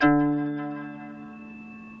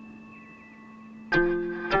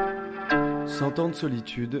100 ans de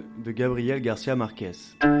solitude de Gabriel García Márquez.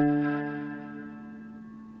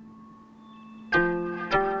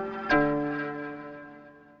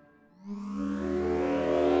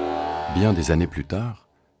 Bien des années plus tard,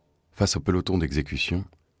 face au peloton d'exécution,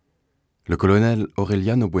 le colonel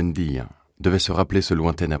Aureliano Buendía devait se rappeler ce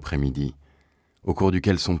lointain après-midi, au cours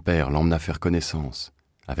duquel son père l'emmena faire connaissance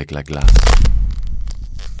avec la glace.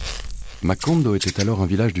 Macondo était alors un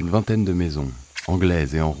village d'une vingtaine de maisons,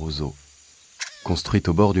 anglaises et en roseau, construites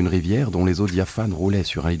au bord d'une rivière dont les eaux diaphanes roulaient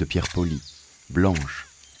sur un lit de pierre polie, blanche,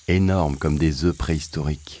 énorme comme des œufs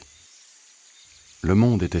préhistoriques. Le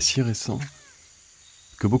monde était si récent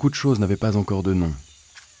que beaucoup de choses n'avaient pas encore de nom.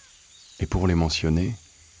 Et pour les mentionner,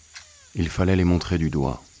 il fallait les montrer du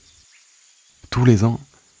doigt. Tous les ans,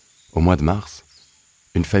 au mois de mars,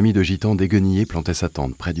 une famille de gitans déguenillés plantait sa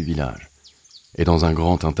tente près du village, et dans un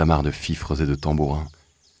grand tintamarre de fifres et de tambourins,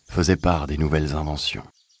 faisait part des nouvelles inventions.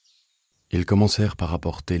 Ils commencèrent par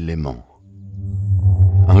apporter l'aimant.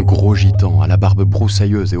 Un gros gitan à la barbe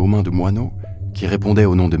broussailleuse et aux mains de moineau, qui répondait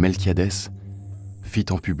au nom de Melquiadès, fit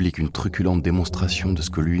en public une truculente démonstration de ce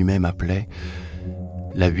que lui-même appelait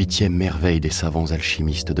la 8e merveille des savants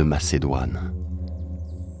alchimistes de Macédoine.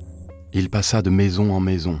 Il passa de maison en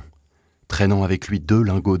maison, traînant avec lui 2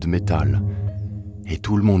 lingots de métal, et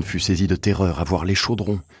tout le monde fut saisi de terreur à voir les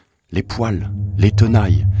chaudrons, les poêles, les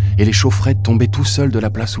tenailles et les chaufferettes tomber tout seuls de la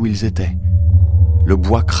place où ils étaient. Le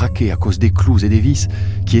bois craquait à cause des clous et des vis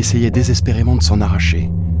qui essayaient désespérément de s'en arracher,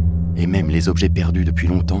 et même les objets perdus depuis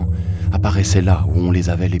longtemps apparaissaient là où on les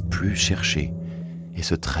avait les plus cherchés et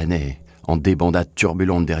se traînaient en débandades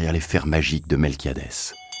turbulentes derrière les fers magiques de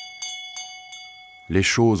Melquiadès. « Les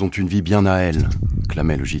choses ont une vie bien à elles »,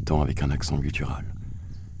 clamait le gitan avec un accent guttural.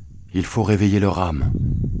 « Il faut réveiller leur âme.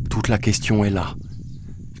 Toute la question est là. »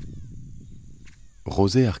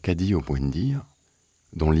 José Arcadio Buendía,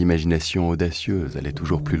 dont l'imagination audacieuse allait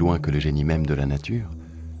toujours plus loin que le génie même de la nature,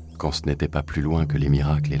 quand ce n'était pas plus loin que les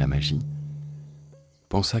miracles et la magie,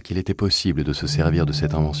 pensa qu'il était possible de se servir de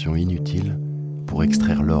cette invention inutile pour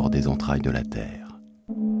extraire l'or des entrailles de la terre.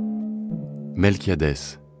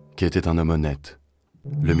 Melquiadès, qui était un homme honnête,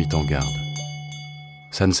 le mit en garde.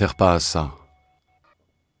 « Ça ne sert pas à ça. »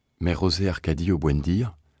 Mais José Arcadio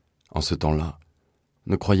Buendía, en ce temps-là,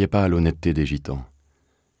 ne croyait pas à l'honnêteté des gitans,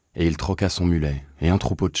 et il troqua son mulet et un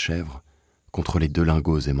troupeau de chèvres contre les 2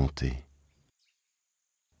 lingots aimantés.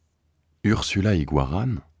 Ursula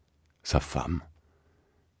Iguaran, sa femme,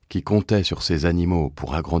 qui comptait sur ses animaux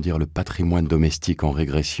pour agrandir le patrimoine domestique en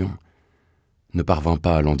régression, ne parvint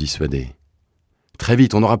pas à l'en dissuader. « Très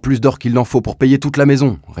vite, on aura plus d'or qu'il n'en faut pour payer toute la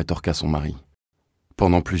maison », rétorqua son mari.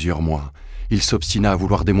 Pendant plusieurs mois, il s'obstina à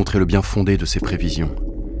vouloir démontrer le bien fondé de ses prévisions.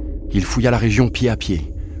 Il fouilla la région pied à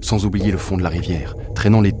pied, sans oublier le fond de la rivière,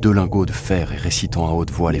 traînant les 2 lingots de fer et récitant à haute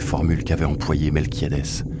voix les formules qu'avait employées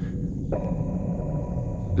Melquiadès.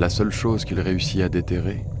 La seule chose qu'il réussit à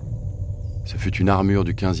déterrer, ce fut une armure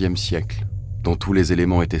du XVe siècle, dont tous les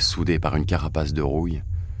éléments étaient soudés par une carapace de rouille,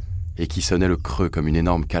 et qui sonnait le creux comme une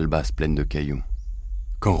énorme calebasse pleine de cailloux.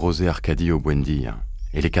 Quand José Arcadio Buendía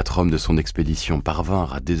et les 4 hommes de son expédition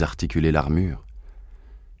parvinrent à désarticuler l'armure,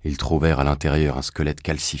 ils trouvèrent à l'intérieur un squelette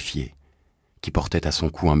calcifié, qui portait à son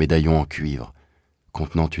cou un médaillon en cuivre,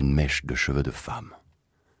 contenant une mèche de cheveux de femme.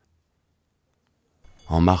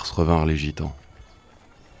 En mars revinrent les gitans.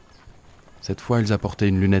 Cette fois, ils apportaient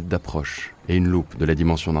une lunette d'approche et une loupe de la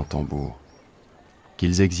dimension d'un tambour,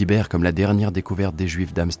 qu'ils exhibèrent comme la dernière découverte des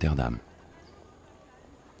Juifs d'Amsterdam.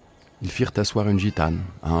 Ils firent asseoir une gitane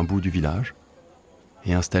à un bout du village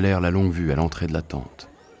et installèrent la longue vue à l'entrée de la tente.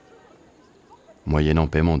 Moyennant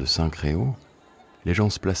paiement de 5 réaux, les gens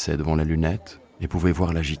se plaçaient devant la lunette et pouvaient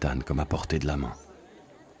voir la gitane comme à portée de la main.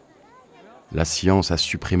 « La science a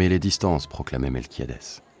supprimé les distances », proclamait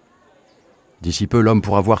Melquiadès. « D'ici peu, l'homme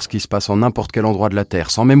pourra voir ce qui se passe en n'importe quel endroit de la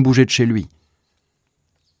terre, sans même bouger de chez lui. »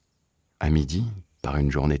 À midi, par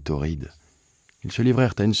une journée torride, ils se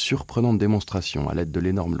livrèrent à une surprenante démonstration à l'aide de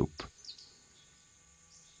l'énorme loupe.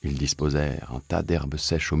 Ils disposèrent un tas d'herbes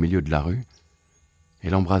sèches au milieu de la rue et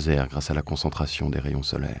l'embrasèrent grâce à la concentration des rayons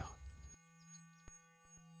solaires.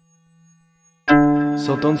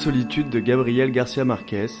 100 ans de solitude de Gabriel García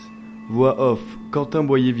Márquez, voix off Quentin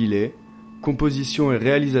Boyer-Villet, composition et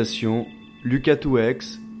réalisation Lucas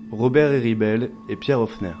Touex, Robert Heribel et Pierre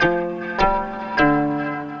Hoffner.